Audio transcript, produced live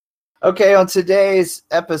Okay, on today's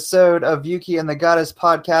episode of Yuki and the Goddess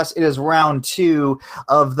podcast, it is round 2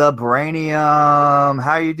 of the Brainium.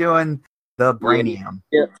 How you doing, the Brainium?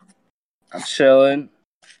 Yeah. I'm chilling,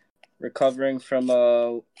 recovering from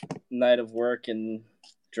a night of work and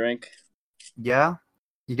drink. Yeah?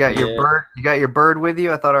 You got your bird? You got your bird with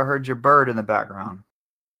you? I thought I heard your bird in the background.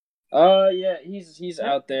 Yeah, he's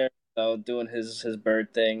out there, doing his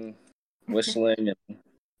bird thing, whistling and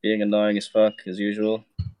being annoying as fuck as usual.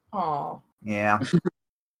 Oh. Yeah.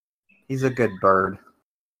 He's a good bird.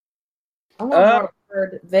 I want more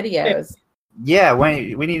bird videos. Yeah,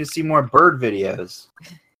 we need to see more bird videos.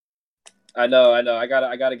 I know. I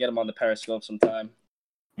gotta get him on the Periscope sometime.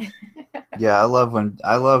 Yeah, I love when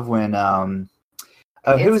who's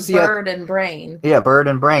the Bird and Brain? Yeah, Bird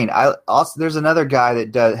and Brain. There's another guy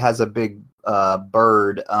that has a big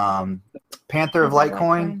bird, Panther of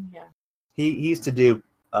Litecoin. Yeah. He used to do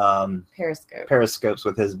periscopes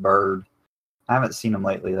with his bird. I haven't seen him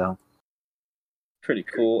lately though. Pretty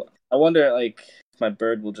cool. I wonder, if my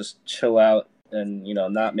bird will just chill out and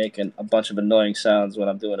not making a bunch of annoying sounds when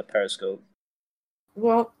I'm doing a Periscope.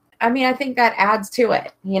 Well, I mean, I think that adds to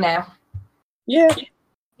it. Yeah. Yeah.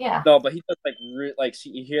 No, but he does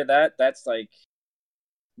see, you hear that? That's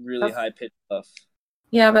really high pitched stuff.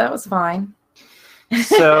 Yeah, but that was fine.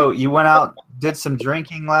 So you went out, did some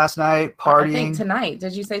drinking last night, partying? I think tonight.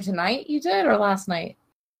 Did you say tonight you did or last night?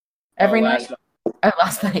 Every night?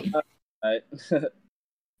 Last night.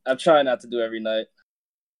 I'm trying not to do every night.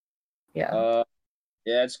 Yeah. I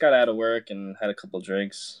just got out of work and had a couple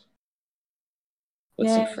drinks with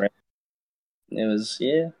some friends.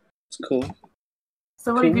 It's cool.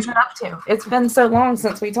 So what have you been up to? It's been so long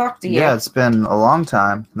since we talked to you. Yeah, it's been a long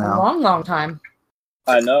time now. A long time.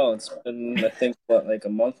 I know. It's been, I think, a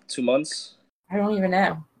month, 2 months? I don't even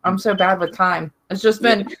know. I'm so bad with time. It's just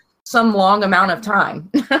been some long amount of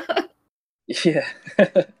time. Yeah.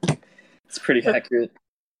 It's pretty accurate.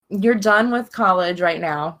 You're done with college right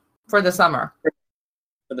now for the summer.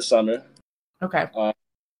 For the summer. Okay.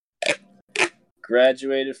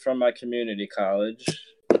 Graduated from my community college.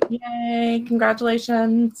 Yay!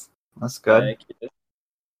 Congratulations. That's good. Thank you.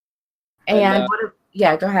 And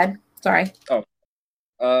go ahead. Sorry.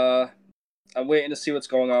 I'm waiting to see what's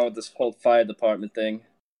going on with this whole fire department thing.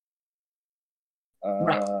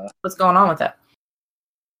 Right. What's going on with it?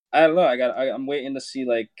 I don't know. I'm waiting to see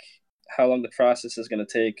how long the process is going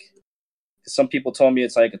to take. Some people told me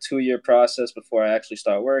it's a 2-year process before I actually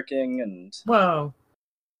start working, and whoa,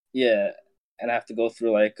 yeah, and I have to go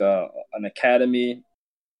through an academy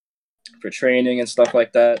for training and stuff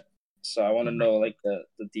like that. So I want to know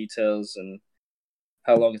the details and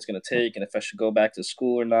how long it's going to take, and if I should go back to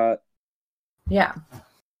school or not. Yeah,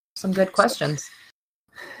 some good questions.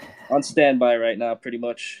 On standby right now, pretty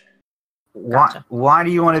much. Gotcha. Why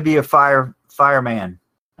do you want to be a fireman?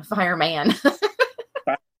 A fireman.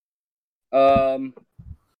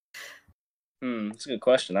 It's a good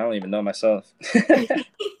question. I don't even know myself. He's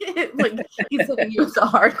hitting you with the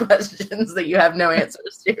hard questions that you have no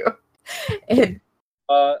answers to.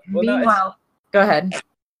 Meanwhile, go ahead.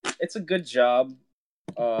 It's a good job.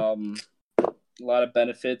 A lot of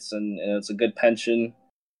benefits, and it's a good pension.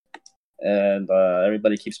 And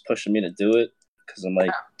everybody keeps pushing me to do it because I'm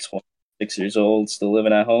 26 years old, still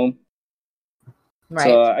living at home. Right.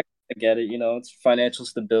 So I get it. It's financial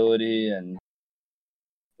stability and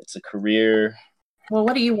it's a career. Well,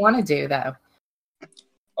 what do you want to do though?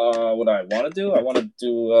 What I want to do? I want to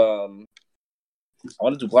do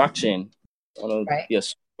blockchain. I want to be a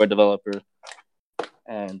software developer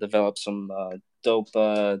and develop some dope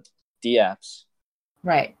D apps.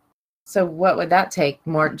 Right. So what would that take?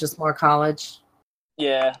 More college?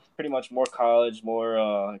 Yeah, pretty much more college,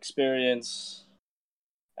 more experience.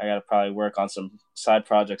 I gotta probably work on some side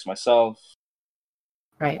projects myself.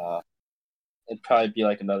 Right. It'd probably be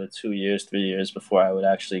another 2 years, 3 years before I would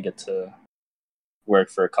actually get to work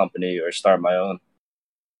for a company or start my own.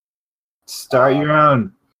 Start your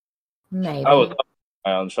own. Maybe. I would start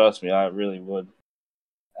my own, trust me, I really would.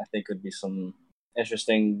 I think it would be some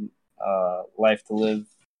interesting life to live.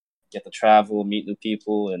 Get to travel, meet new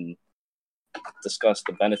people, and discuss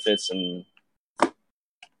the benefits and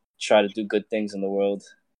try to do good things in the world.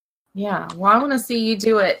 Yeah, well, I want to see you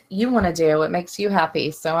do what you want to do. It makes you happy,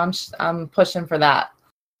 so I'm pushing for that.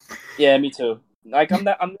 Yeah, me too. I'm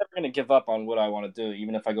never gonna give up on what I want to do,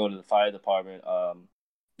 even if I go to the fire department.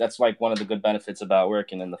 That's one of the good benefits about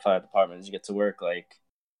working in the fire department is you get to work I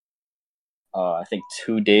think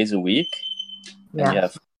 2 days a week. Yeah. And you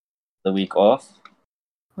have the week off.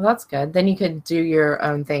 Well, that's good. Then you could do your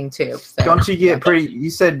own thing too. So. Don't you get pretty?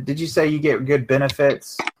 Did you say you get good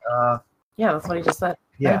benefits? Yeah, that's what he just said.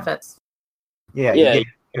 Yeah. Benefits. Yeah, Yeah, you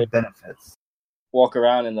get good benefits. Walk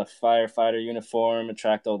around in the firefighter uniform,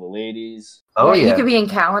 attract all the ladies. Oh You yeah. could be in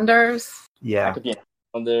calendars. I Yeah. could be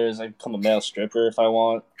on there's. I could become a male stripper if I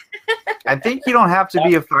want. I think you don't have to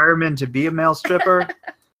be a fireman to be a male stripper.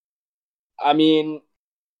 I mean,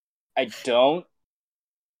 I don't,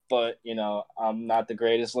 but I'm not the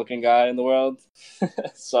greatest looking guy in the world,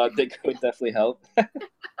 so I think it would definitely help.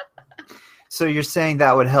 So you're saying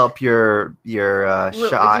that would help your Would you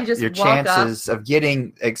shot, just your walk chances of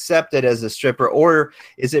getting accepted as a stripper, or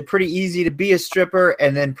is it pretty easy to be a stripper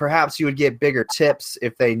and then perhaps you would get bigger tips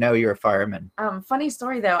if they know you're a fireman? Funny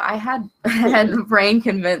story though. I had Brain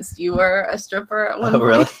convinced you were a stripper at one Oh,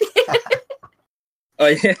 really? point. Oh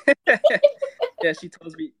yeah, yeah. She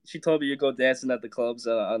told me you go dancing at the clubs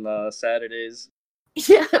on Saturdays.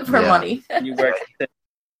 Yeah, for Yeah. money. You work.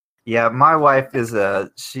 Yeah, my wife is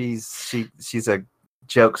she's a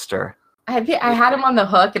jokester. I had him on the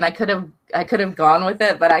hook, and I could have gone with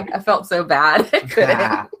it, but I felt so bad. I couldn't.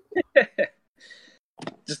 Ah,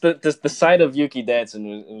 Just the sight of Yuki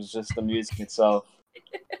dancing was just the music itself.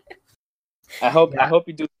 I hope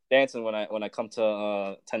you do dancing when I come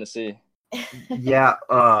to Tennessee. yeah,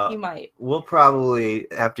 You might. we'll probably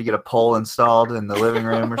have to get a pole installed in the living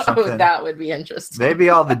room or something. Oh, that would be interesting. Maybe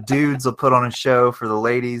all the dudes will put on a show for the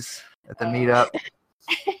ladies at the meetup.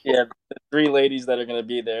 Yeah, the 3 ladies that are gonna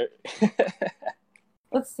be there.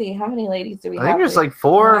 Let's see. How many ladies do we I have? think there's like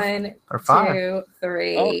 4 1, or 5. 2,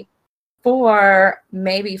 3, 4,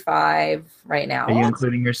 maybe 5 right now. Are you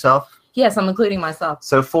including yourself? Yes, I'm including myself.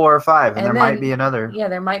 So 4 or 5, and And there might then- be another. Yeah,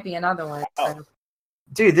 there might be another one. Oh.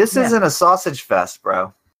 Dude, this Yeah. isn't a sausage fest,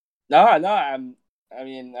 bro. No, I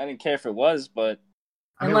didn't care if it was, but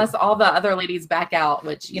I mean, Unless all the other ladies back out,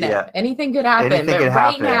 which Yeah. anything could happen. Anything but could right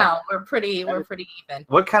happen. now, we're pretty even.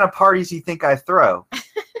 what kind of parties do you think I throw?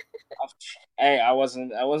 hey, I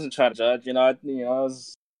wasn't trying to judge.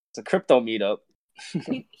 It's a crypto meetup.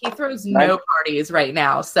 He throws no parties right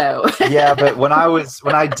now, so Yeah, but when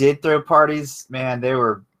I did throw parties, man, they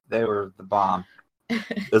were the bomb.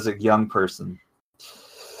 As a young person,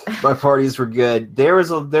 my parties were good.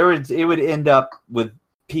 It would end up with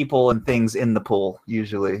people and things in the pool,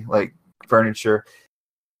 usually like furniture.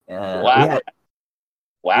 Wow.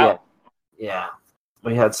 Wow. Yeah,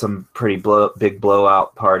 we had some pretty big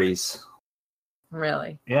blowout parties.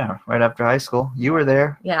 really, Yeah, right after high school. You were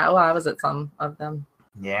there. yeah. Well, I was at some of them.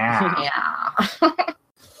 Yeah. Yeah.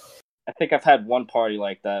 I think I've had one party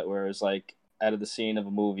like that where it was like out of the scene of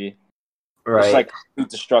a movie. Right. It's like complete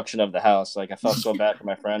destruction of the house. Like I felt so bad for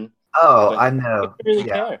my friend. Oh, But I know. I didn't really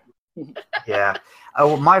Yeah. care. Yeah. Oh,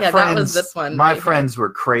 well, my Yeah, that friends. was this one my right here. friends were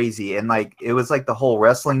crazy, and like it was like the whole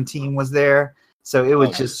wrestling team was there, so it was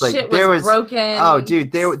Oh, just like Shit there was. broken. Oh, dude,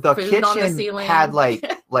 the food on the kitchen ceiling. had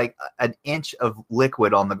like an inch of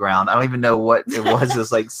liquid on the ground. I don't even know what it was. It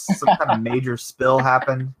was like some kind of major spill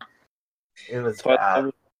happened. It was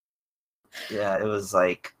bad. Yeah, it was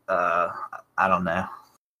like I don't know.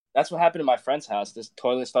 That's what happened in my friend's house. This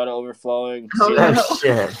toilet started overflowing. Oh, ceiling no. Oh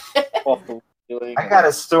shit! off the ceiling. I got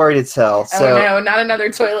a story to tell. Oh So no, not another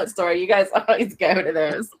toilet story. You guys always go to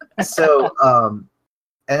those.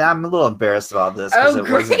 and I'm a little embarrassed about this because Oh,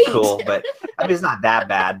 it wasn't great. cool, but I mean, it's not that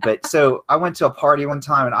bad. But so I went to a party one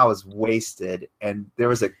time and I was wasted, and there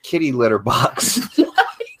was a kitty litter box.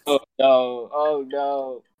 Oh no! Oh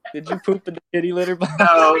no! Did you poop in the kitty litter box?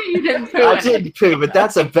 No, You didn't poo I it. didn't poo, but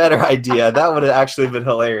that's a better idea. That would have actually been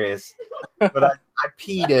hilarious. But I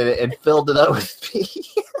peed in it and filled it up with pee.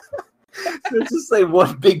 So it's just like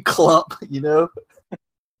one big clump, you know? Could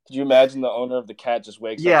you imagine the owner of the cat just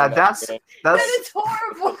wakes Yeah, up? the next that's day? That that's is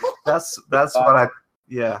horrible. that's what I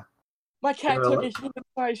yeah. My cat took a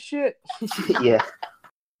human-sized shit. Yeah.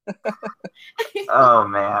 Oh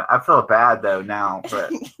man, I feel bad though now,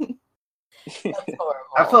 but That's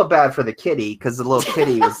horrible. I feel bad for the kitty because the little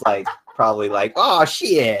kitty was like probably like, oh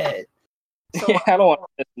shit, Yeah, I don't want to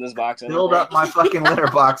sit in this box anymore. filled up my fucking litter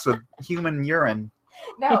box with human urine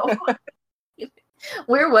No.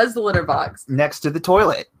 Where was the litter box? next to the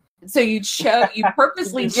toilet. So you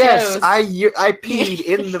purposely chose. Yes, I peed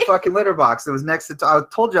in the fucking litter box. It was next to. I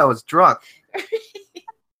told you I was drunk.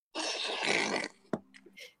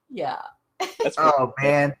 Yeah. That's Oh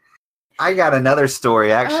man, I got another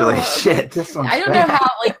story actually. Oh. Shit, this one's I don't know how,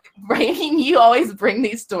 like, Brandon, you always bring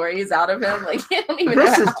these stories out of him. Like, you don't even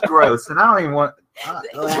This know is gross, and I don't even want. how.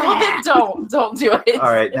 Don't do it.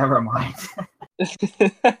 All right, never mind.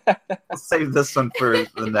 I'll save this one for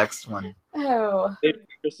the next one. Oh.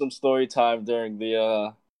 There's some story time during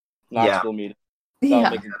the Knoxville meeting. That'll Yeah.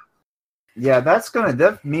 make it- Yeah, that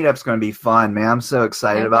meetup's gonna be fun, man. I'm so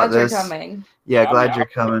excited I'm about glad this. you're coming. Yeah, I'm glad down. you're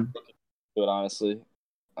coming. do it, honestly.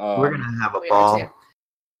 We're gonna have a We are ball. too.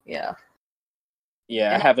 Yeah.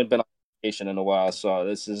 Yeah, I haven't been on vacation in a while, so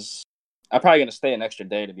I'm probably gonna stay an extra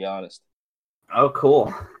day, to be honest. Oh,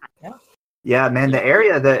 cool. Yeah. Yeah, man. The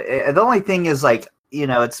area, the only thing is like,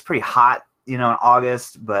 it's pretty hot, in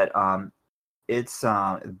August, but it's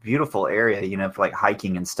a beautiful area, for like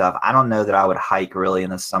hiking and stuff. I don't know that I would hike really in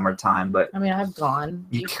the summertime, but I mean, I've gone.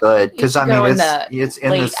 you could, because I go mean, in it's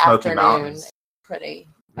in the late Smoky afternoon. Mountains. Pretty.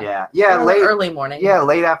 Yeah, Early morning. Yeah,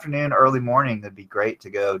 late afternoon, early morning. That'd be great to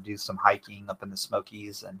go do some hiking up in the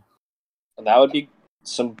Smokies, and that would be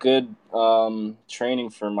some good training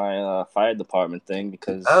for my fire department thing,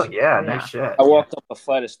 because no shit. I walked up a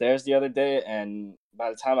flight of stairs the other day, and by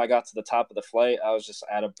the time I got to the top of the flight, I was just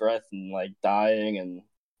out of breath and like dying and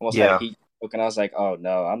almost had a heat stroke, and I was like, oh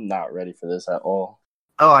no, I'm not ready for this at all.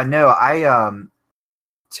 Oh, I know.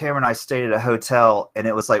 Tamara and I stayed at a hotel, and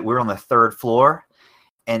it was like we were on the third floor,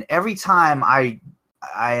 and every time I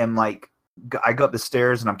am like, I go up the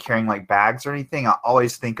stairs and I'm carrying like bags or anything, I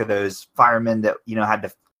always think of those firemen that had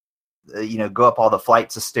to go up all the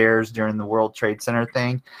flights of stairs during the World Trade Center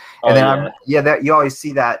thing. And that you always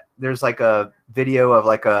see that there's like a video of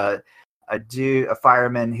like a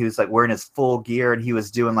fireman who's like wearing his full gear, and he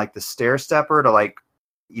was doing like the stair stepper to like,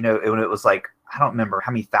 when it was like, I don't remember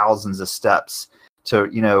how many thousands of steps to,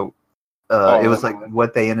 it was like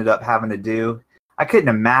what they ended up having to do. I couldn't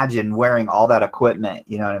imagine wearing all that equipment.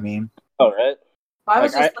 You know what I mean? Oh, right.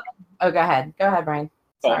 Go ahead. Go ahead, Brian.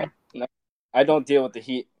 Sorry. No, I don't deal with the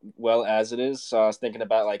heat well as it is, so I was thinking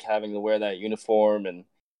about like having to wear that uniform and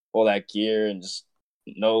all that gear and just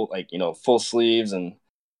full sleeves, and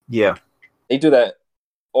they do that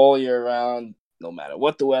all year round, no matter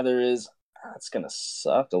what the weather is. It's gonna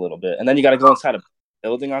suck a little bit, and then you got to go inside a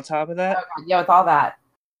building on top of that. Yeah, with all that.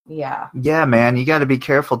 Yeah. Yeah, man, you got to be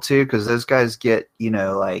careful too, because those guys get,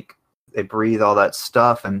 like they breathe all that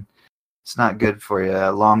stuff, and it's not good for you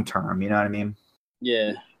long term. You know what I mean?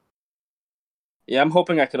 Yeah. Yeah, I'm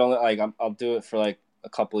hoping I could only I'll do it for like a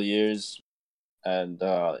couple of years, and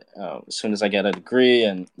as soon as I get a degree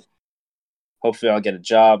and hopefully I'll get a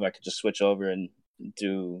job, I could just switch over and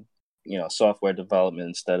do software development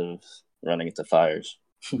instead of running into fires.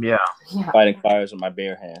 Yeah. Fighting fires with my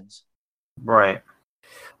bare hands. Right.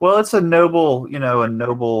 Well, it's a noble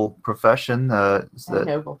profession.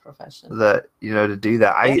 Noble profession. That to do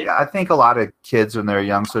that. I think a lot of kids when they're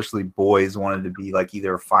young, especially boys, wanted to be like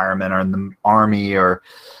either a fireman or in the army or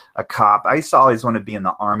a cop. I used to always want to be in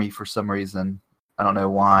the army for some reason. I don't know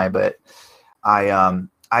why, but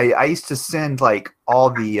I used to send like all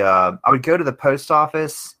the. I would go to the post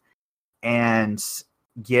office and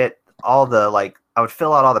get all the I would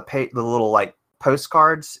fill out all the little like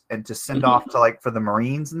postcards and to send off to like for the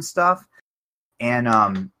Marines and stuff,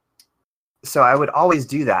 and so I would always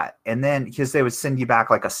do that, and then because they would send you back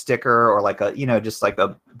like a sticker or like a just like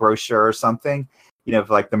a brochure or something for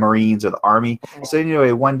like the Marines or the Army. So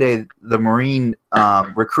anyway, one day the Marine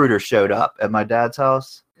recruiter showed up at my dad's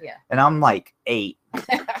house, and I'm like 8,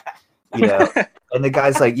 and the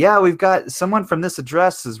guy's like, yeah, we've got someone from this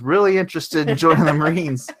address is really interested in joining the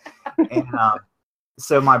Marines, and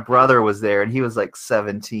so my brother was there, and he was like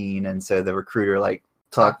 17, and so the recruiter like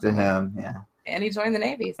talked to him, and he joined the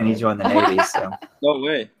Navy. So no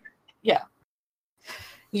way. Yeah,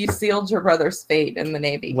 you sealed your brother's fate in the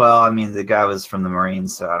Navy. Well, I mean, the guy was from the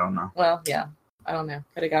Marines, so I don't know. Well, yeah, I don't know.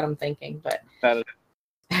 Could have got him thinking, but like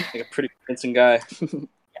a pretty convincing guy.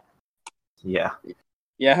 Yeah.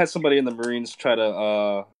 Yeah, I had somebody in the Marines try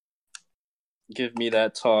to give me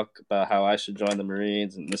that talk about how I should join the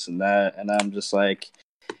Marines and this and that, and I'm just like,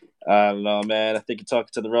 I don't know, man. I think you're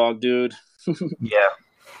talking to the wrong dude. Yeah.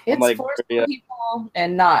 It's like, for some people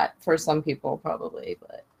and not for some people, probably,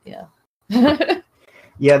 but yeah.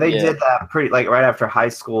 Yeah, they did that pretty like right after high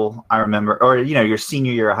school, I remember, or your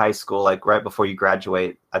senior year of high school, like right before you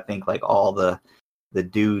graduate. I think like all the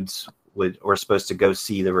dudes were supposed to go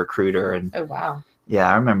see the recruiter, and oh wow. Yeah,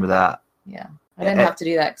 I remember that. Yeah. I didn't have to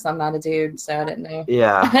do that because I'm not a dude, so I didn't know.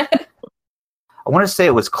 Yeah. I want to say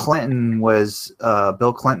it was Bill Clinton was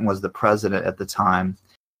the president at the time.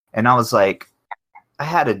 And I was like, I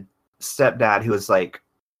had a stepdad who was like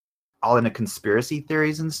all into conspiracy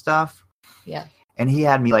theories and stuff. Yeah. And he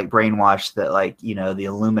had me like brainwashed that like, the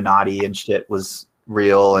Illuminati and shit was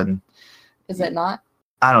real. And is it not?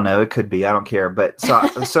 I don't know. It could be. I don't care. But so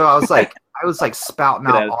I was like, spouting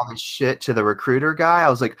out all this shit to the recruiter guy. I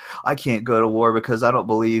was like, I can't go to war because I don't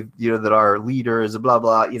believe, that our leader is blah,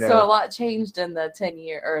 blah, So a lot changed in the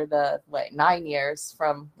 9 years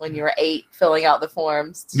from when you were 8 filling out the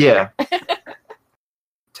forms. Yeah.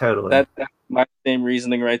 Totally. That's my same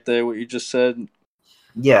reasoning right there, what you just said.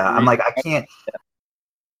 Yeah, I'm like, I can't.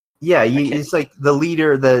 Yeah, it's like the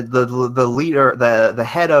leader, the leader, the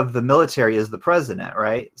head of the military is the president,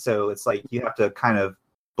 right? So it's like you have to kind of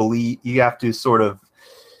believe, you have to sort of,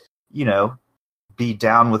 be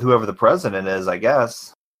down with whoever the president is, I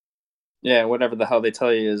guess. Yeah, whatever the hell they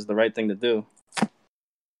tell you is the right thing to do.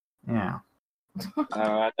 Yeah.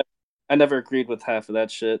 I never agreed with half of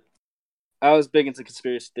that shit. I was big into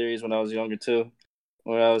conspiracy theories when I was younger too.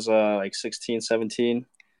 When I was like 16, 17.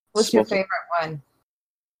 What's your favorite one?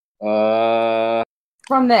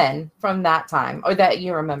 From that time, or that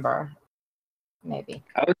you remember, maybe.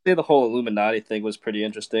 I would say the whole Illuminati thing was pretty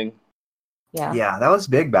interesting. Yeah, that was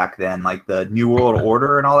big back then, like the New World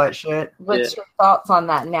Order and all that shit. What's your thoughts on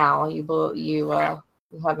that now? You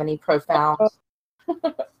have any profound?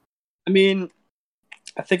 I mean,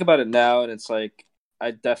 I think about it now, and it's like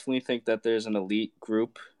I definitely think that there's an elite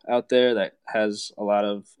group out there that has a lot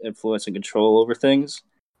of influence and control over things.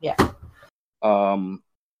 Yeah.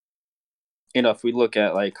 If we look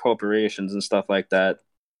at like corporations and stuff like that,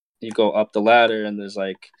 you go up the ladder, and there's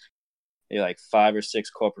like 5 or 6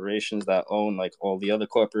 corporations that own like all the other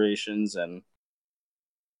corporations, and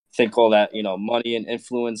think all that money and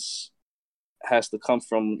influence has to come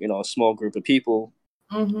from a small group of people.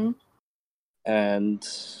 Mm-hmm. And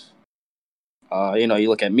you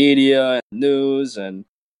look at media and news and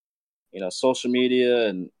social media,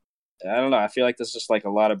 and I don't know, I feel like there's just like a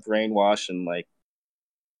lot of brainwash and like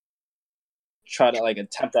try to like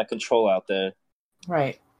attempt that control out there.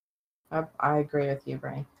 Right. I agree with you,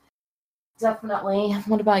 Brian. Definitely.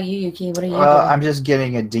 What about you, Yuki? What are you doing? I'm just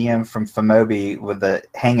getting a DM from Famobi with the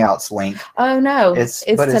Hangouts link. Oh no, it's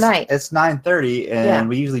tonight. It's 9:30, and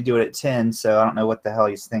we usually do it at 10. So I don't know what the hell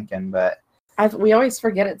he's thinking, but we always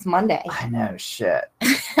forget it's Monday. I know, shit.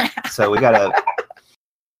 So we gotta.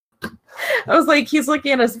 I was like, he's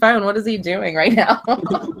looking at his phone. What is he doing right now?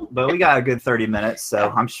 But we got a good 30 minutes,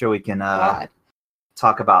 so I'm sure we can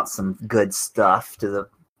talk about some good stuff to the.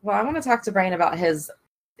 Well, I want to talk to Brian about his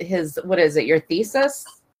what is it? Your thesis?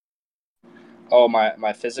 Oh,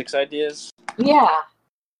 my physics ideas. Yeah.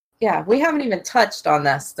 We haven't even touched on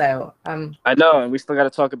this, though. I know, and we still got to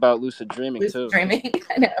talk about lucid dreaming too. Lucid dreaming,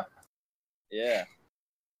 I know. Yeah.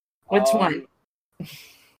 Which one?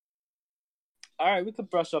 All right, we could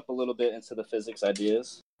brush up a little bit into the physics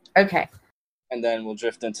ideas. Okay. And then we'll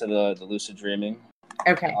drift into the lucid dreaming.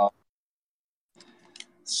 Okay.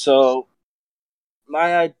 So,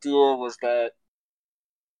 my idea was that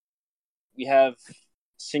we have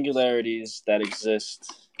singularities that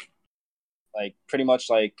exist, like pretty much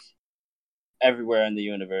like everywhere in the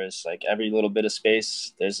universe. Like every little bit of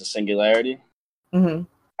space, there's a singularity. Mm-hmm.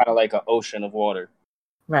 Kind of like an ocean of water.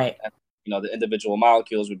 Right. And, the individual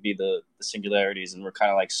molecules would be the singularities, and we're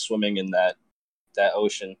kind of like swimming in that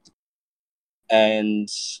ocean. And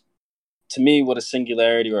to me, what a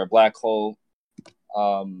singularity or a black hole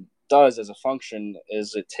does as a function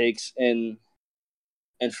is it takes in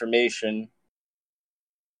information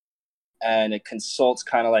and it consults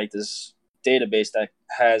kind of like this database that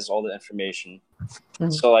has all the information.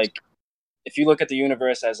 Mm-hmm. So like if you look at the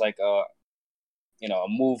universe as like a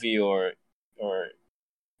movie or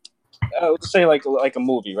let's say like a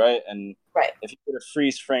movie, right? And right. If you were to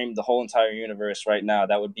freeze frame the whole entire universe right now,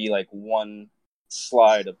 that would be like one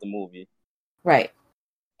slide of the movie. Right.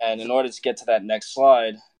 And in order to get to that next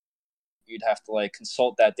slide, you'd have to like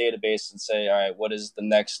consult that database and say, all right, what is the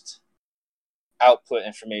next output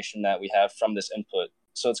information that we have from this input?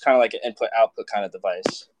 So it's kind of like an input output kind of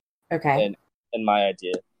device. Okay. In my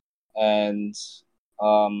idea. And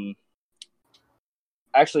I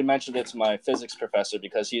actually mentioned it to my physics professor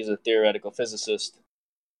because he's a theoretical physicist.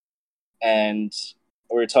 And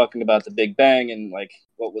we were talking about the Big Bang and like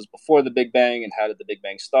what was before the Big Bang and how did the Big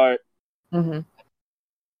Bang start. Mm-hmm.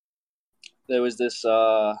 There was this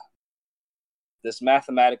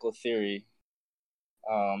mathematical theory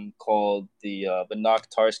called the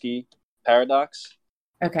Banach-Tarski paradox.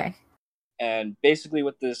 Okay. And basically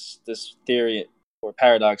what this theory or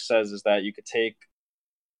paradox says is that you could take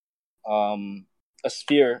a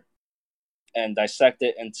sphere and dissect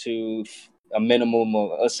it into a minimum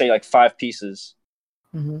of, let's say, like 5 pieces.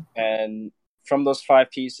 Mm-hmm. And from those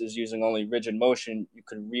 5 pieces, using only rigid motion, you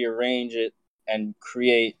could rearrange it and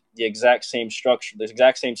create the exact same structure, the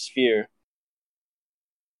exact same sphere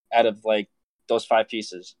out of like those 5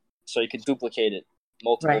 pieces. So you could duplicate it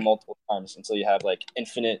multiple times until you have like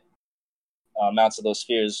infinite amounts of those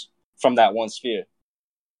spheres from that one sphere.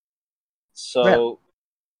 So,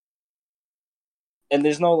 and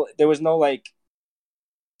there was no like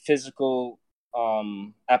physical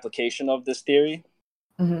application of this theory,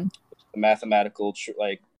 mm-hmm. the mathematical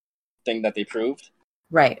like thing that they proved.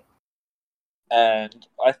 Right. And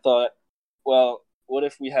I thought, well, what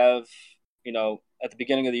if we have, at the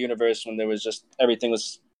beginning of the universe when there was just everything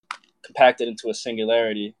was compacted into a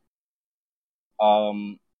singularity,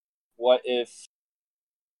 what if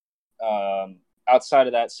outside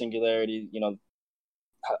of that singularity,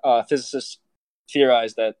 physicists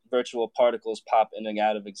theorize that virtual particles pop in and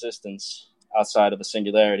out of existence outside of a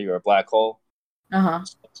singularity or a black hole. Uh-huh.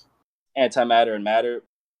 Antimatter and matter.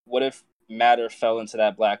 What if matter fell into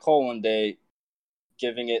that black hole one day,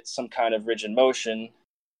 giving it some kind of rigid motion,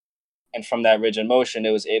 and from that rigid motion,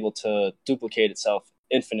 it was able to duplicate itself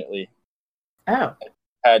infinitely? Oh. It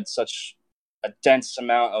had such a dense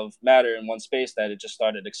amount of matter in one space that it just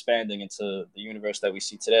started expanding into the universe that we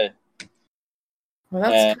see today. Well,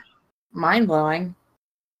 that's mind-blowing.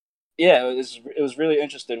 Yeah, it was really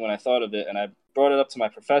interesting when I thought of it, and I brought it up to my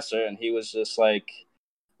professor, and he was just like,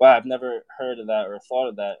 wow, I've never heard of that or thought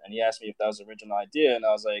of that. And he asked me if that was an original idea, and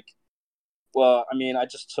I was like, well, I mean, I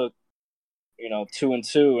just took, 2 and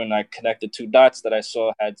 2, and I connected 2 dots that I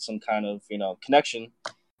saw had some kind of, connection.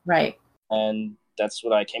 Right. And that's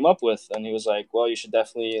what I came up with. And he was like, well, you should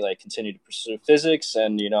definitely continue to pursue physics,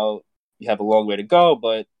 and, you have a long way to go,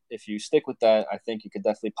 but if you stick with that, I think you could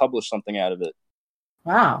definitely publish something out of it.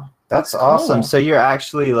 Wow. That's awesome. Cool. So you're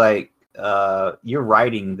actually you're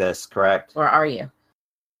writing this, correct? Or are you?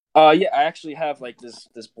 Yeah, I actually have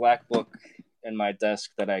this black book in my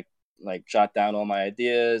desk that I jot down all my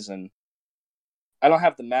ideas, and I don't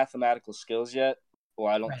have the mathematical skills yet.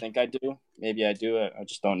 Well, I don't think I do. Maybe I do. I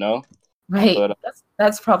just don't know. Right. But,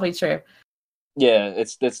 that's probably true. Yeah,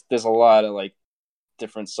 there's a lot of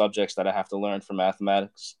different subjects that I have to learn for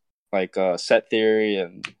mathematics, like set theory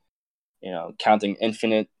and counting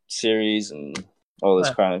infinite series and all this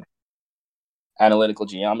kind of analytical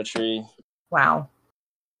geometry. Wow.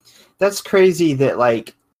 That's crazy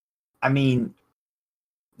that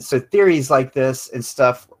so theories like this and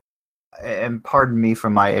stuff, and pardon me for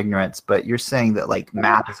my ignorance, but you're saying that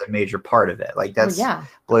math is a major part of it.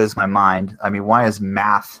 Blows my mind. I mean, why is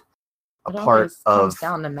math a part of? Comes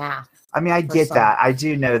down to math. I mean, I get that. I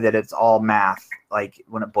do know that it's all math,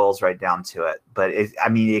 when it boils right down to it. But it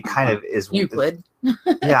kind of is. Euclid.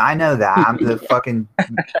 Yeah, I know that. I'm the fucking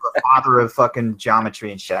father of fucking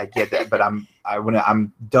geometry and shit. I get that, but I'm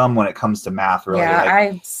dumb when it comes to math. Really, yeah,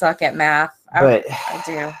 I suck at math. But I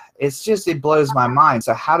do. It's just, it blows my mind.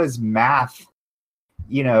 So how does math?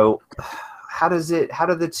 How do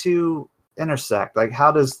the two intersect?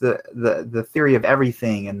 How does the theory of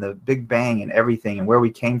everything and the Big Bang and everything and where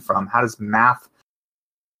we came from? How does math?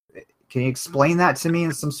 Can you explain that to me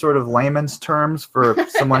in some sort of layman's terms for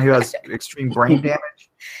someone who has extreme brain damage?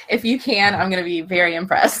 If you can, I'm going to be very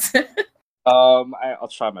impressed. I'll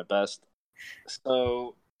try my best.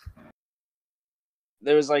 So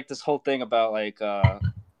there was this whole thing about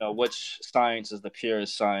which science is the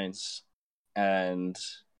purest science, and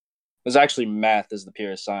it was actually math is the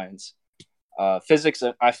purest science. Physics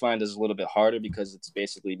I find is a little bit harder because it's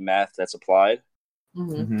basically math that's applied.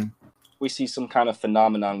 Mm-hmm. We see some kind of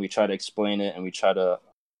phenomenon, we try to explain it, and we try to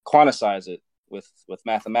quantize it with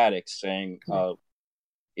mathematics, saying, when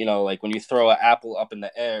you throw an apple up in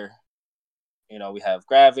the air, we have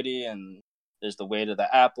gravity, and there's the weight of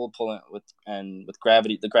the apple pulling with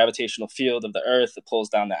gravity, the gravitational field of the earth, it pulls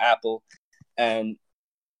down the apple, and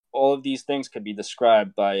all of these things could be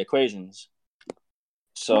described by equations.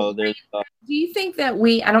 So there's. Do you think that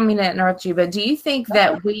I don't mean to interrupt you, but do you think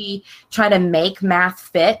that we try to make math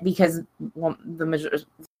fit because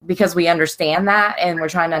we understand that and we're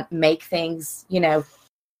trying to make things, make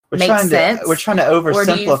sense? We're trying to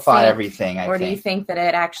oversimplify everything. Or do you think that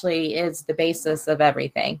it actually is the basis of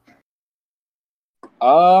everything?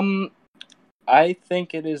 I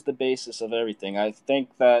think it is the basis of everything. I think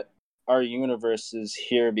that our universe is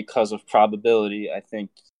here because of probability. I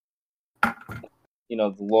think.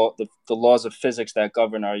 The laws of physics that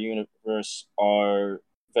govern our universe are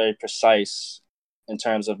very precise in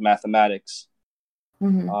terms of mathematics.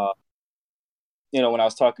 Mm-hmm. When I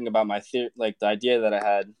was talking about my theory, the idea that I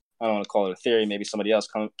had, I don't want to call it a theory. Maybe somebody else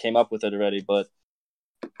came up with it already, but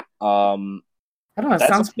I don't know. It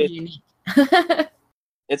sounds pretty unique.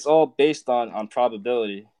 It's all based on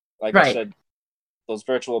probability. Right. I said, those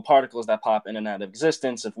virtual particles that pop in and out of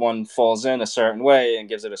existence, if one falls in a certain way and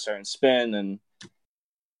gives it a certain spin, and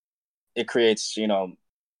it creates,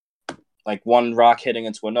 one rock hitting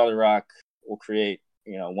into another rock will create,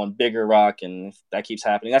 one bigger rock, and if that keeps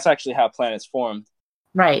happening, that's actually how planets formed.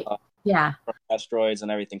 Right. Yeah. Asteroids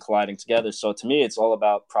and everything colliding together. So to me, it's all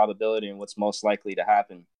about probability and what's most likely to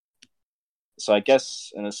happen. So I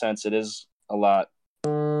guess, in a sense, it is a lot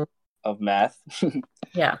of math.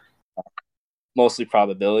 Yeah. mostly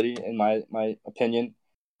probability, in my opinion.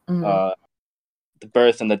 Mhm. The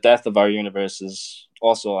birth and the death of our universe is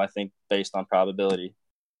also, I think, based on probability.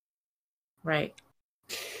 Right.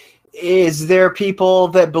 Is there people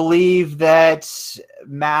that believe that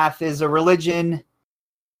math is a religion?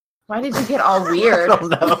 Why did you get all weird? I don't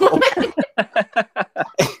know.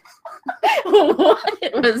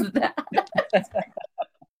 What was that?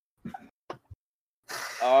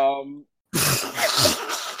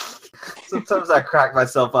 Sometimes I crack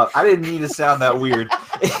myself up. I didn't mean to sound that weird.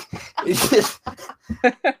 It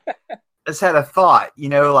just had a thought,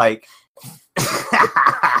 like.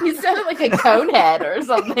 You sounded like a conehead or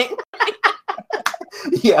something.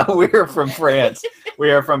 Yeah, we're from France.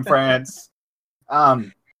 We are from France.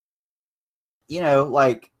 Like,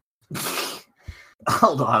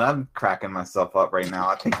 hold on, I'm cracking myself up right now.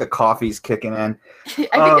 I think the coffee's kicking in. I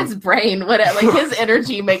think it's brain. His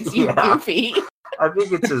energy makes you goofy. I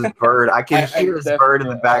think it's his bird. I can hear his bird in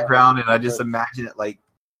the background, and I just imagine it like,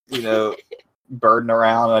 birding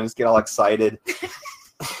around, and I just get all excited.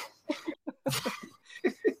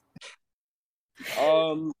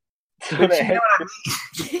 But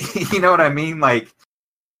you know what I mean? Like,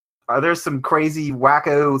 are there some crazy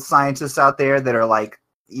wacko scientists out there that are like,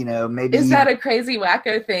 maybe is that a crazy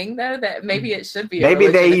wacko thing though? That maybe it should be. Maybe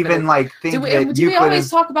they even like think that do we always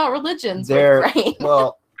talk about religions?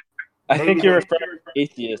 Well, I think you're referring to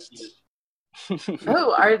atheists.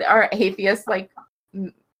 Oh, are atheists like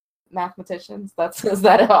mathematicians? Is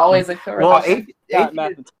that always a correlation? Well,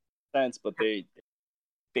 mathematicians, but they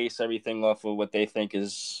base everything off of what they think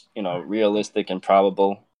is, realistic and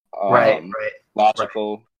probable, right,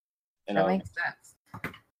 logical. Right. That makes sense.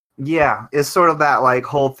 Yeah, it's sort of that like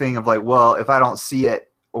whole thing of like, well, if I don't see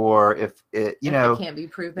it, or if it, it can't be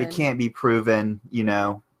proven. It can't be proven,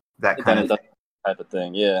 that kind of type of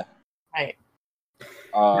thing. Yeah. Right.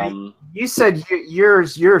 You said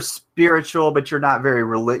you're spiritual, but you're not very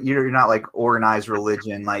you're not like organized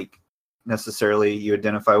religion, like necessarily you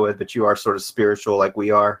identify with, but you are sort of spiritual, like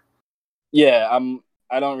we are. Yeah,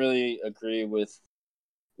 I don't really agree with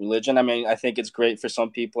religion. I mean, I think it's great for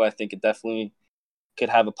some people. I think it definitely could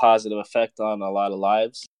have a positive effect on a lot of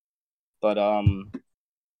lives. But I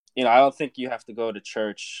don't think you have to go to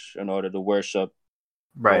church in order to worship,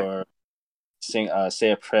 right, or sing,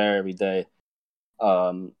 say a prayer every day.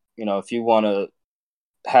 If you want to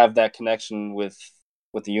have that connection with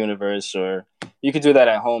the universe, or you could do that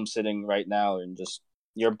at home sitting right now, and just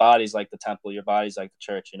your body's like the temple, your body's like the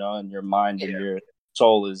church, and your mind and your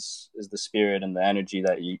soul is the spirit and the energy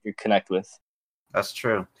that you connect with. That's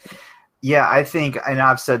true. Yeah, I think, and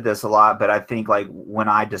I've said this a lot, but I think like when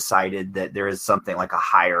I decided that there is something like a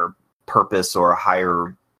higher purpose or a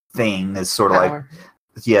higher thing, is sort of like,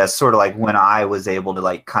 yeah, sort of like when I was able to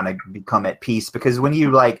like kind of become at peace, because when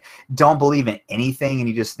you like don't believe in anything and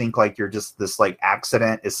you just think like you're just this like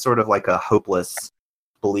accident, is sort of like a hopeless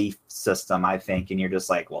belief system, I think, and you're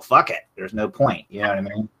just like, well, fuck it, there's no point, you know what I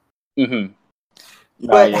mean? Mm-hmm.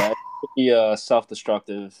 But yeah, it could be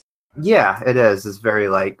self-destructive. Yeah, it is. It's very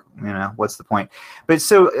like, what's the point? But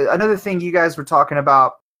so another thing you guys were talking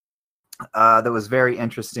about that was very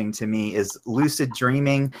interesting to me is lucid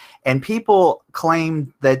dreaming, and people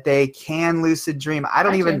claim that they can lucid dream. I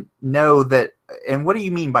don't even know that. And what do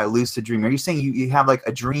you mean by lucid dreaming? Are you saying you have like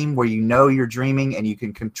a dream where you're dreaming and you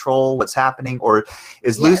can control what's happening, or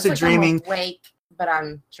is lucid dreaming? I'm awake, but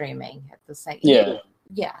I'm dreaming at the same. Yeah.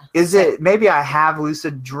 Yeah. Is it maybe I have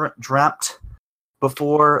lucid dreamt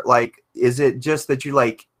before? Like, is it just that you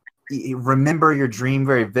like remember your dream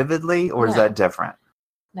very vividly, or is that different?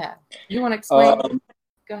 No, you want to explain?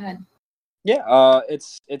 Go ahead. Yeah,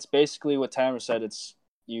 it's basically what Tamara said. It's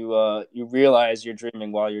you realize you're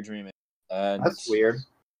dreaming while you're dreaming. That's weird.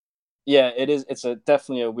 Yeah, it is. It's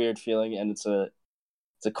definitely a weird feeling, and it's a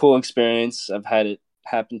cool experience. I've had it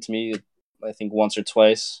happen to me, I think once or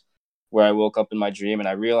twice, where I woke up in my dream and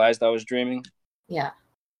I realized I was dreaming. Yeah,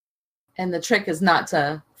 and the trick is not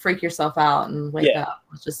to freak yourself out and wake up.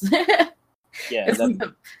 It's just it's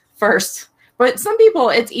the first. But some people,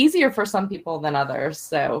 it's easier for some people than others.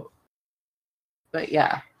 So, but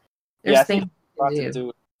yeah, there's things to do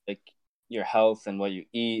with like your health and what you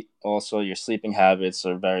eat. Also, your sleeping habits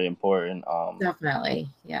are very important. Definitely,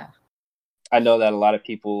 yeah. I know that a lot of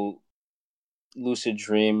people lucid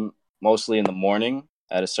dream mostly in the morning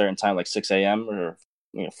at a certain time, like 6 a.m. or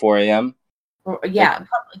 4 a.m. Yeah,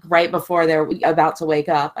 like right before they're about to wake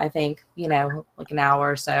up. I think, like an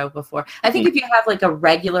hour or so before. I think if you have like a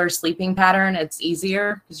regular sleeping pattern, it's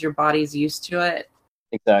easier because your body's used to it.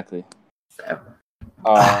 Exactly. So,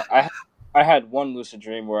 I had one lucid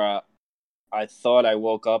dream where I thought I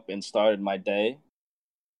woke up and started my day.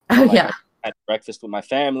 Oh yeah. had breakfast with my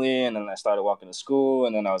family, and then I started walking to school,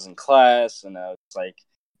 and then I was in class, and I was like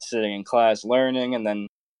sitting in class learning, and then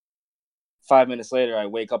 5 minutes later, I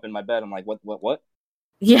wake up in my bed. I'm like, what?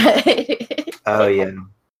 Yeah. Oh yeah.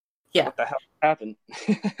 Yeah. What the hell happened?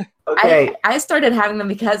 Okay. I started having them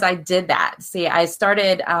because I did that. See, I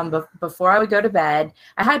started before I would go to bed.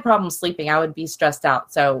 I had problems sleeping. I would be stressed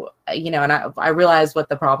out. So, and I realized what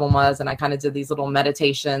the problem was. And I kind of did these little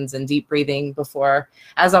meditations and deep breathing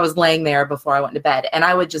as I was laying there before I went to bed. And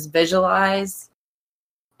I would just visualize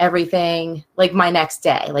everything, like my next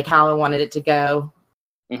day, like how I wanted it to go.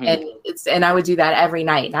 Mm-hmm. And I would do that every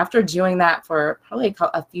night. And after doing that for probably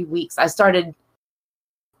a few weeks, I started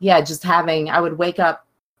I would wake up,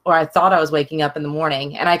 or I thought I was waking up in the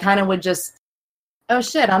morning, and I kind of would just, oh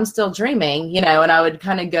shit, I'm still dreaming, and I would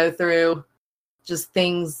kind of go through just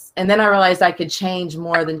things. And then I realized I could change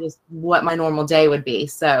more than just what my normal day would be.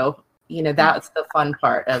 So, that's the fun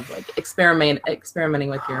part of like experimenting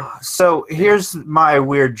with your. So here's my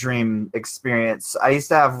weird dream experience. I used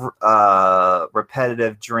to have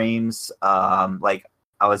repetitive dreams, like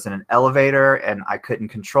I was in an elevator and I couldn't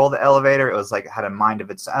control the elevator. It was like it had a mind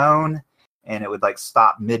of its own, and it would like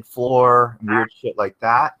stop mid-floor, weird shit like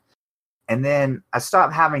that. And then I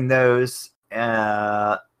stopped having those,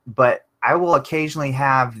 but I will occasionally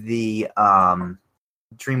have the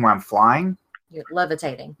dream where I'm flying. You're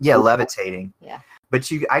levitating. Yeah, levitating. Yeah. But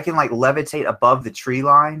I can like levitate above the tree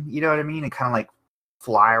line, you know what I mean? And kind of like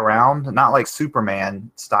fly around, not like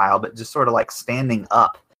Superman style, but just sort of like standing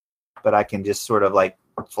up. But I can just sort of like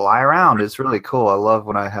fly around. It's really cool. I love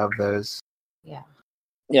when I have those. Yeah.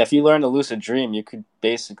 Yeah, if you learn to lucid dream, you could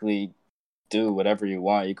basically do whatever you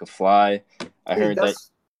want. You could fly. I heard that.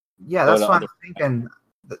 Yeah, that's what I'm thinking.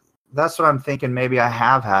 That's what I'm thinking. Maybe I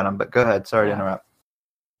have had them, but go ahead. Sorry to interrupt.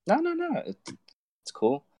 No. It's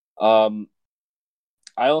cool. I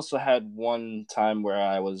also had one time where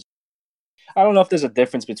I don't know if there's a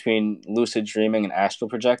difference between lucid dreaming and astral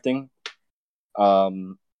projecting.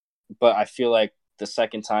 But I feel like the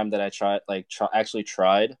second time that I actually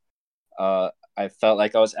tried, I felt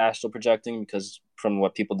like I was astral projecting, because from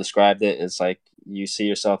what people described it's like you see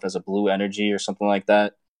yourself as a blue energy or something like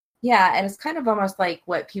that. Yeah, and it's kind of almost like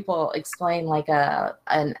what people explain, like a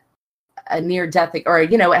near-death, or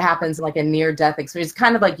what happens in like a near-death experience. It's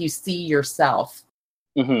kind of like you see yourself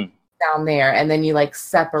down there, and then you like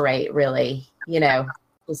separate. Really,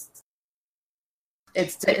 just.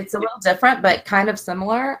 It's a little different, but kind of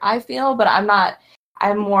similar, I feel. But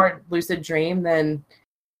I'm more lucid dream than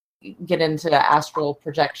get into astral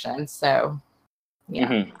projection. So, yeah.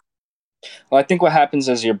 Mm-hmm. Well, I think what happens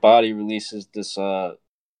is your body releases this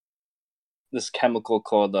chemical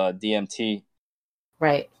called DMT.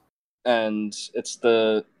 Right. And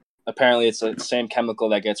apparently it's the same chemical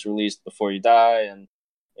that gets released before you die, and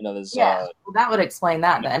there's well, that would explain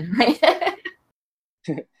that then, right?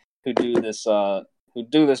 who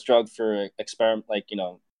do this drug for experiment, like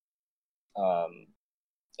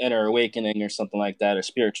inner awakening or something like that, or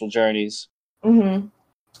spiritual journeys. Mm-hmm.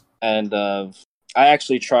 And I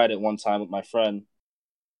actually tried it one time with my friend,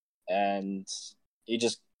 and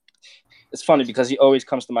it's funny because he always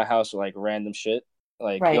comes to my house with like random shit,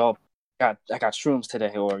 like, right. Yo, I got shrooms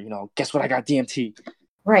today, or guess what, I got DMT.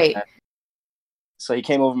 Right. And so he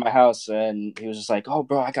came over to my house and he was just like, oh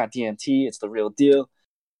bro, I got DMT, it's the real deal,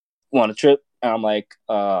 want a trip? And I'm like,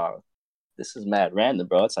 this is mad random,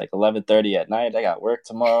 bro. It's like 11:30 at night. I got work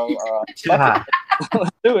tomorrow.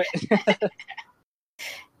 Let's do it.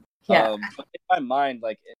 Yeah. But in my mind,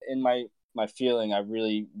 like in my feeling, I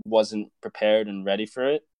really wasn't prepared and ready for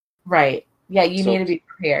it. Right. Yeah, you need to be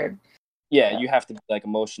prepared. Yeah, you have to be like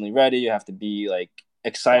emotionally ready. You have to be like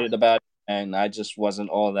excited about it. And I just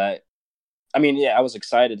wasn't all that. I mean, yeah, I was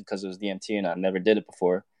excited because it was DMT and I never did it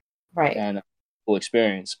before. Right. And cool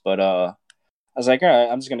experience. But I was like, all right,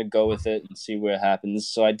 I'm just going to go with it and see where it happens.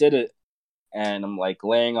 So I did it, and I'm like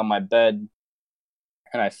laying on my bed,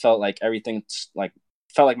 and I felt like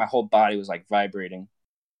felt like my whole body was like vibrating.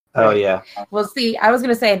 Oh yeah. Well, see, I was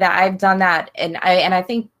going to say that I've done that, and I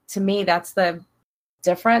think to me that's the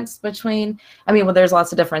difference between, there's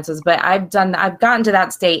lots of differences, but I've gotten to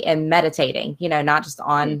that state in meditating, not just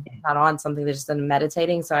not on something, that's just in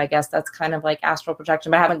meditating. So I guess that's kind of like astral projection,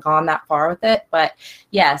 but I haven't gone that far with it. But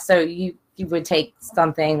yeah, so you would take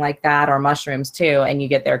something like that, or mushrooms too, and you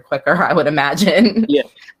get there quicker, I would imagine. Yeah.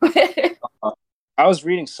 I was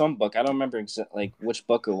reading some book. I don't remember like which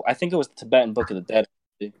book. I think it was the Tibetan Book of the Dead.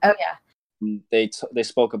 Oh yeah. They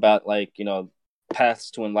spoke about like,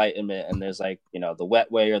 paths to enlightenment, and there's like, the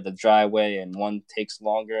wet way or the dry way, and one takes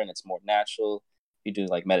longer and it's more natural. You do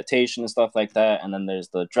like meditation and stuff like that. And then there's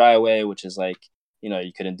the dry way, which is like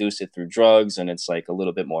you could induce it through drugs, and it's like a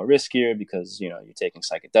little bit more riskier because you're taking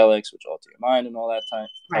psychedelics, which alter your mind and all that type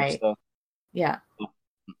of stuff. Yeah.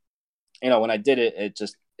 When I did it,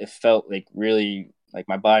 it felt like really like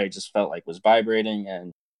my body just felt like was vibrating,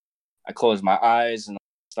 and I closed my eyes and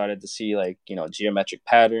started to see like geometric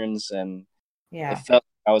patterns, and it felt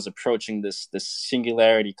like I was approaching this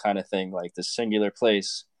singularity kind of thing, like this singular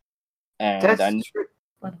place. And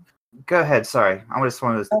go ahead. Sorry, I just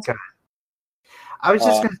wanted to go ahead. I was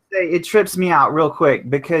just going to say it trips me out real quick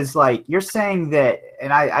because like you're saying that,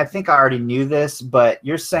 and I think I already knew this, but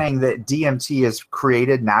you're saying that DMT is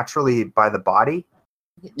created naturally by the body.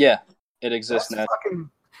 Yeah, it exists naturally.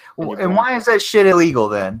 And why is that shit illegal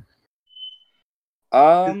then? You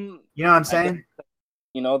know what I'm saying?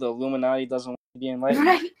 The Illuminati doesn't want to be enlightened.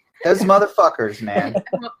 Right. Those motherfuckers, man.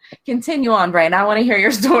 Continue on, Brain. I want to hear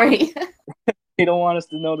your story. They don't want us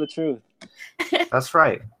to know the truth. That's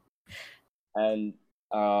right. And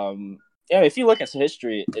if you look at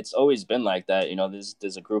history, it's always been like that.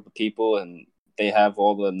 There's a group of people, and they have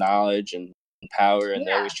all the knowledge and power, and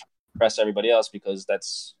they always try to impress everybody else because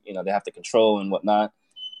that's they have to control and whatnot.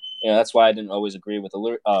 That's why I didn't always agree with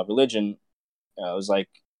religion. It was like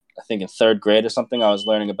I think in third grade or something, I was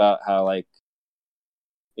learning about how like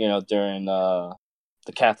during the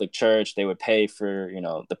Catholic Church they would pay for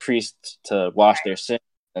the priest to wash their sins.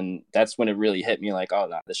 And that's when it really hit me like, oh,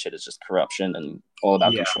 no, this shit is just corruption and all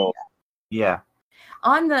about control. Yeah.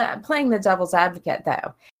 On playing the devil's advocate,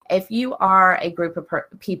 though, if you are a group of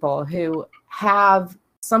people who have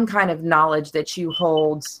some kind of knowledge that you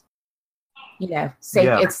hold,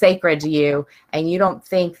 it's sacred to you, and you don't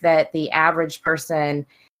think that the average person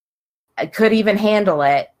could even handle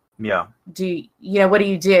it. Yeah. What do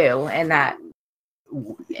you do in that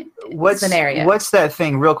scenario? What's that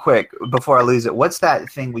thing real quick before I lose it? What's that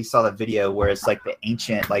thing we saw the video where it's like the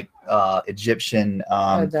ancient Egyptian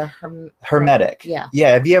Hermetic? Yeah.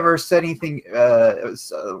 Have you ever said anything now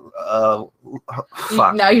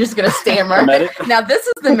you're just gonna stammer. Now this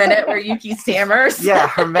is the minute where Yuki stammers. Yeah,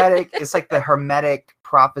 Hermetic. It's like the Hermetic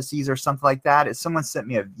prophecies or something like that. Someone sent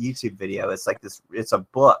me a YouTube video. It's like this. It's a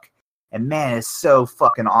book. And man, it's so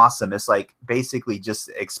fucking awesome. It's like basically just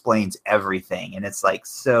explains everything. And it's like,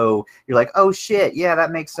 so you're like, oh shit, yeah,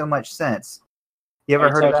 that makes so much sense. You ever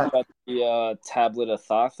heard of that? About the Tablet of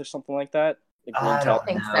Thoth or something like that? I don't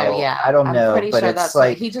think so, yeah. I don't know. I'm pretty but sure it's that's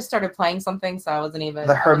like he just started playing something, so I wasn't even.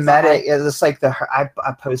 The Hermetic, it's like I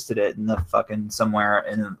posted it in the fucking somewhere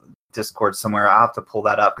in Discord somewhere. I'll have to pull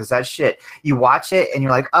that up because that shit, you watch it and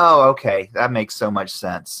you're like, oh, okay, that makes so much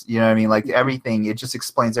sense. You know what I mean? Like everything, it just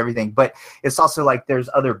explains everything. But it's also like there's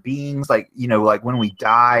other beings, like like when we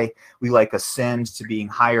die, we like ascend to being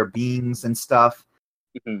higher beings and stuff.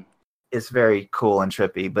 Mm-hmm. It's very cool and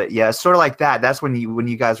trippy. But yeah, it's sort of like that. That's when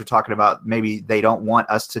you guys were talking about maybe they don't want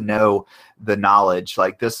us to know the knowledge.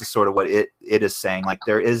 Like this is sort of what it is saying. Like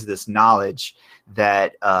there is this knowledge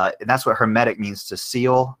that and that's what Hermetic means, to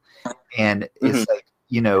seal. And it's like,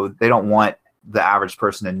 they don't want the average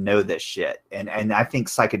person to know this shit. And I think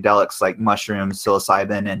psychedelics like mushrooms,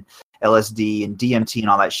 psilocybin, and LSD and DMT and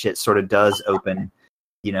all that shit sort of does open,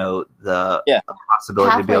 the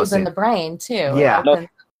possibility to be able to in the brain too. Yeah.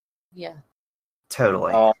 Yeah.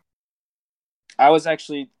 Totally. I was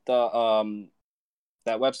actually that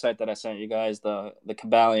website that I sent you guys, the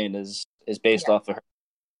Kabbalion is based off of her.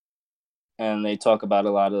 And they talk about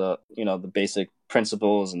a lot of the basic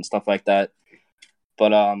principles and stuff like that. But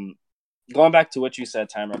going back to what you said,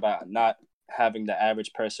 Tamara, about not having the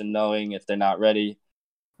average person knowing if they're not ready.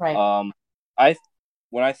 Right.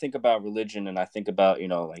 When I think about religion and I think about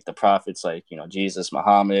like the prophets, like Jesus,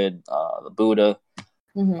 Muhammad, the Buddha,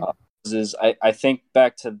 I think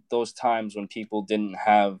back to those times when people didn't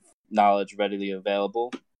have knowledge readily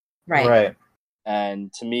available. Right.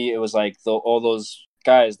 And to me, it was like all those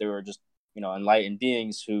guys, they were just enlightened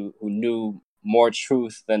beings who knew more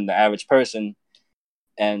truth than the average person,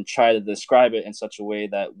 and try to describe it in such a way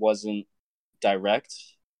that wasn't direct,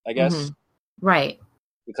 I guess. Right.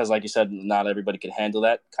 Because like you said, not everybody could handle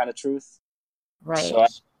that kind of truth. Right. So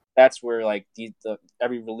that's where like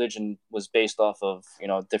every religion was based off of,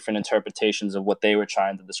 different interpretations of what they were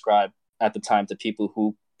trying to describe at the time to people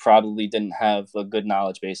who probably didn't have a good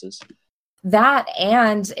knowledge basis. That,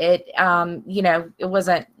 and it, it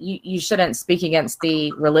wasn't, you shouldn't speak against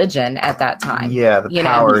the religion at that time. Yeah, the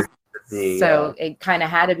power. So it kind of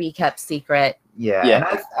had to be kept secret. Yeah.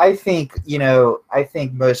 And I think, I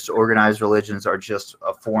think most organized religions are just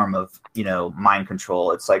a form of, mind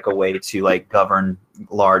control. It's like a way to like govern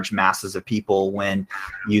large masses of people when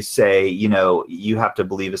you say, you have to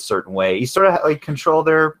believe a certain way. You sort of like control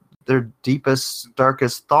their deepest,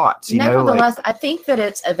 darkest thoughts. You know, nevertheless, I think that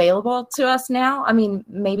it's available to us now. I mean,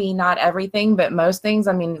 maybe not everything, but most things.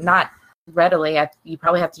 I mean, not readily. You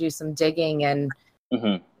probably have to do some digging and.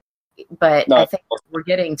 Mm-hmm. But no, I think we're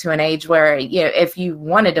getting to an age where, you know, if you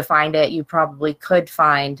wanted to find it, you probably could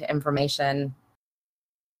find information.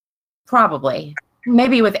 Probably,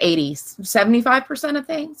 maybe with 75% of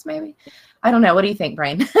things, maybe. I don't know. What do you think,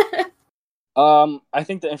 Brain? I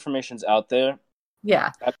think the information's out there.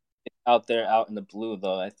 Yeah. It's out there, out in the blue,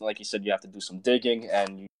 though. Like you said, you have to do some digging,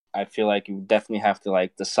 and I feel like you definitely have to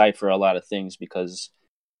like decipher a lot of things because,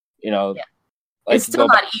 you know, like, it's still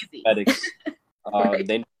not easy. Right.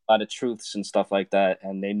 They know a lot of truths and stuff like that,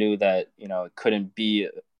 and they knew that, you know, it couldn't be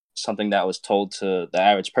something that was told to the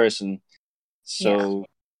average person. So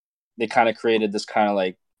they kind of created this kind of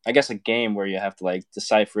like, I guess, a game where you have to like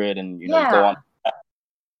decipher it and, you know, go on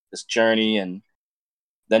this journey, and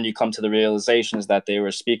then you come to the realizations that they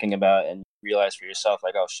were speaking about, and you realize for yourself,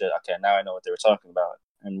 like, oh shit, okay, now I know what they were talking about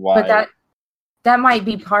and why. But that might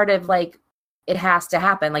be part of like, it has to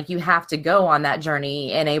happen. Like, you have to go on that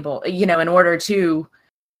journey and you know, in order to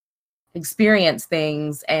experience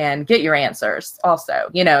things and get your answers also,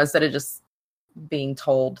 you know, instead of just being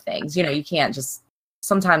told things. You know, you can't just,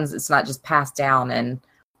 sometimes it's not just passed down in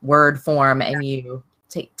word form and you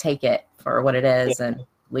take it for what it is and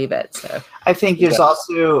leave it. So I think there's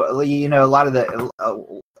also, you know, a lot of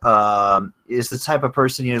the is the type of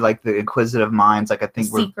person, you know, like the inquisitive minds. Like I think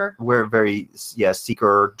we're very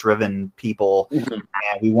seeker driven people, and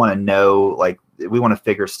we want to know, like we want to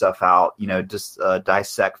figure stuff out, you know, just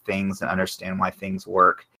dissect things and understand why things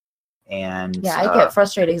work. And I get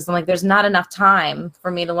frustrated because I'm like, there's not enough time for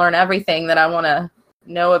me to learn everything that I want to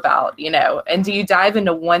know about, you know. And do you dive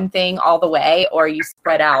into one thing all the way, or you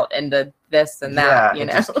spread out into this and that? You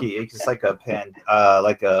know, it's just like a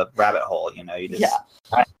like a rabbit hole, you know. You just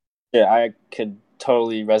I could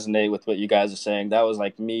totally resonate with what you guys are saying. That was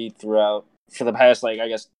like me throughout for the past, like, I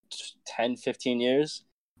guess 10, 15 years.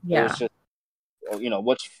 It was just, you know,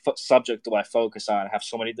 which subject do I focus on? I have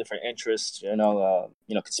so many different interests, you know,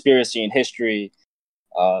 conspiracy and history,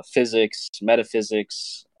 physics,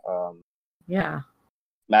 metaphysics,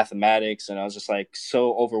 mathematics, and I was just like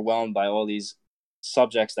so overwhelmed by all these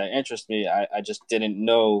subjects that interest me. I just didn't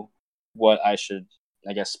know what I should,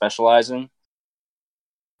 I guess, specialize in.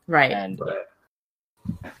 Right. And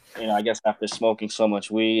you know, I guess after smoking so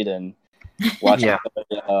much weed and watching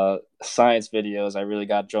science videos, I really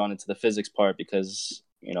got drawn into the physics part because,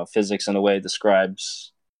 you know, physics in a way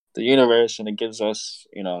describes the universe and it gives us,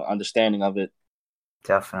 you know, understanding of it.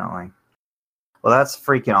 Definitely. Well, that's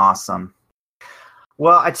freaking awesome.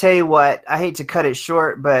 Well, I tell you what, I hate to cut it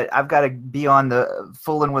short, but I've got to be on the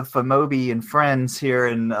Fooling with Famobi and Friends here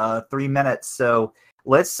in 3 minutes. So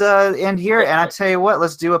let's end here. And I tell you what,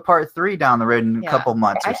 let's do a part 3 down the road in a couple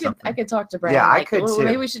months or something. I could talk to Brain. Yeah, I could too.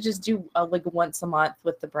 Maybe we should just do like once a month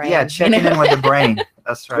with the Brain. Yeah, checking in with the Brain.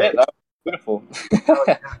 That's right. Yeah, beautiful.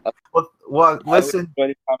 well, listen.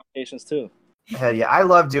 I conversations too. Yeah, I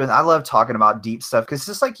love talking about deep stuff because it's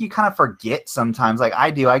just like you kind of forget sometimes. Like I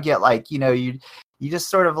do. I get like, you know, you just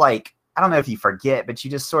sort of like, I don't know if you forget, but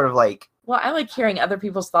you just sort of like. Well, I like hearing other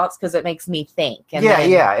people's thoughts because it makes me think. And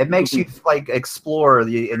it makes you like explore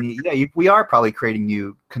we are probably creating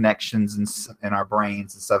new connections in our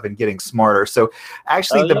brains and stuff and getting smarter. So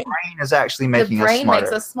actually, the brain is actually making us smarter. The brain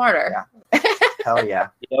makes us smarter. Yeah. Hell yeah!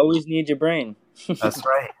 You always need your brain. That's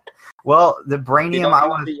right. Well, the Brainium, I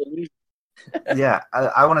want to. Yeah,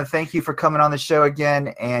 I want to thank you for coming on the show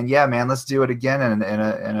again, and yeah, man, let's do it again in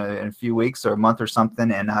a few weeks or a month or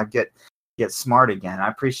something, and get smart again. I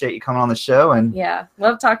appreciate you coming on the show, and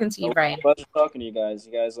love talking to you, Brain. Pleasure talking to you guys.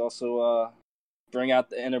 You guys also bring out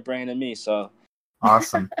the inner brain in me, so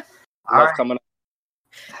awesome. Love coming up.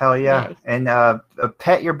 Hell yeah, nice. And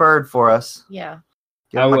pet your bird for us. Yeah,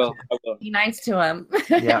 I will. Be nice to him.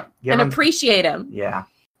 Yeah, and appreciate him. Yeah.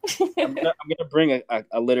 I'm gonna bring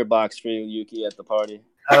a litter box for you, Yuki, at the party.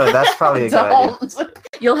 Oh, that's probably a good idea.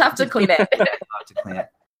 You'll have to clean it.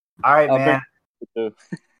 All right, man.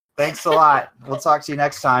 Thanks a lot. We'll talk to you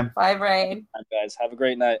next time. Bye, Brain. All right, guys. Have a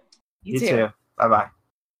great night. You too. Bye-bye.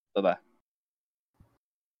 Bye-bye.